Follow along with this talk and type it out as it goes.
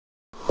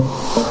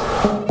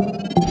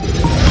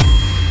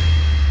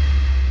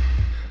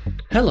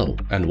Hello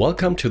and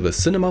welcome to the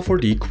Cinema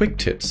 4D Quick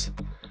Tips.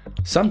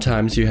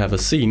 Sometimes you have a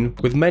scene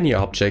with many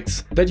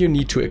objects that you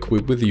need to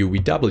equip with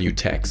UVW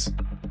tags.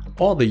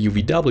 All the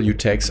UVW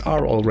tags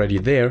are already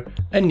there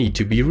and need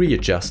to be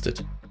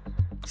readjusted.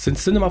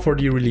 Since Cinema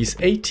 4D Release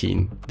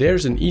 18,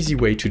 there's an easy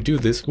way to do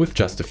this with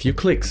just a few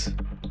clicks.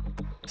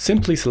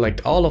 Simply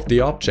select all of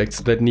the objects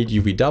that need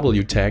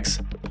UVW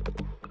tags,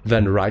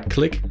 then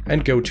right-click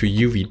and go to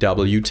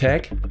UVW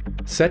tag,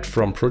 Set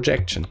from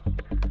Projection.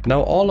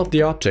 Now all of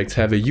the objects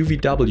have a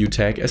UVW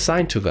tag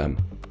assigned to them.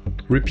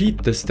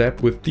 Repeat this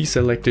step with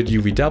deselected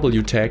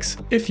UVW tags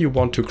if you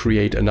want to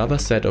create another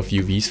set of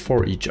UVs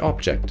for each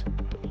object.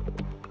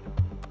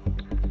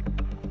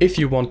 If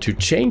you want to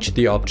change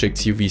the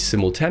object's UVs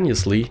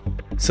simultaneously,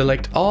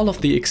 select all of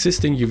the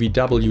existing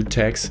UVW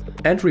tags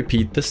and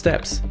repeat the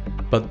steps.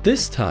 But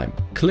this time,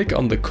 click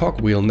on the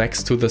cogwheel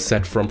next to the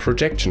Set from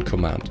Projection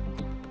command.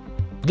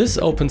 This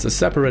opens a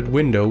separate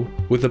window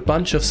with a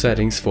bunch of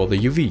settings for the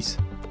UVs.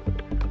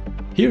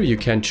 Here you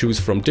can choose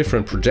from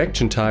different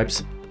projection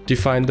types,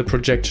 define the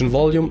projection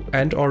volume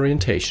and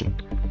orientation.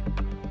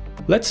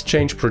 Let's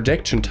change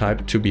projection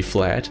type to be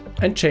flat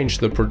and change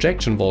the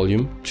projection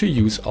volume to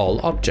use all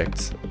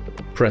objects.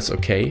 Press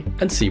OK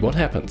and see what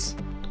happens.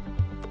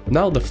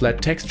 Now the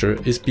flat texture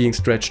is being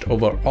stretched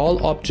over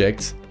all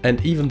objects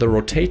and even the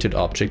rotated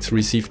objects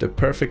received a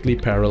perfectly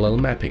parallel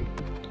mapping.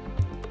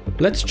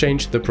 Let's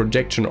change the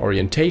projection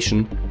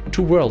orientation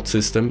to world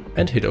system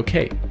and hit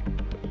OK.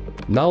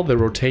 Now the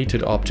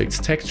rotated objects'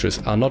 textures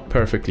are not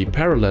perfectly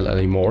parallel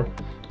anymore,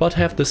 but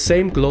have the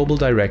same global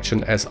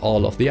direction as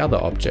all of the other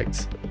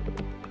objects.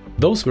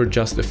 Those were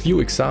just a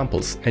few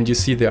examples, and you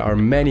see there are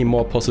many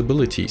more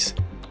possibilities,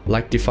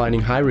 like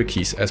defining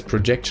hierarchies as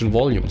projection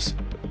volumes,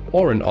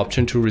 or an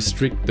option to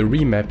restrict the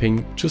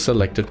remapping to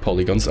selected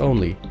polygons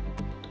only.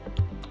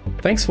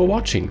 Thanks for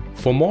watching.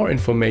 For more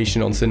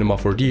information on Cinema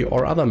 4D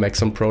or other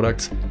Maxon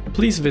products,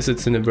 please visit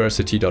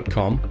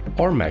cineversity.com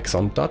or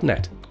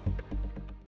maxon.net.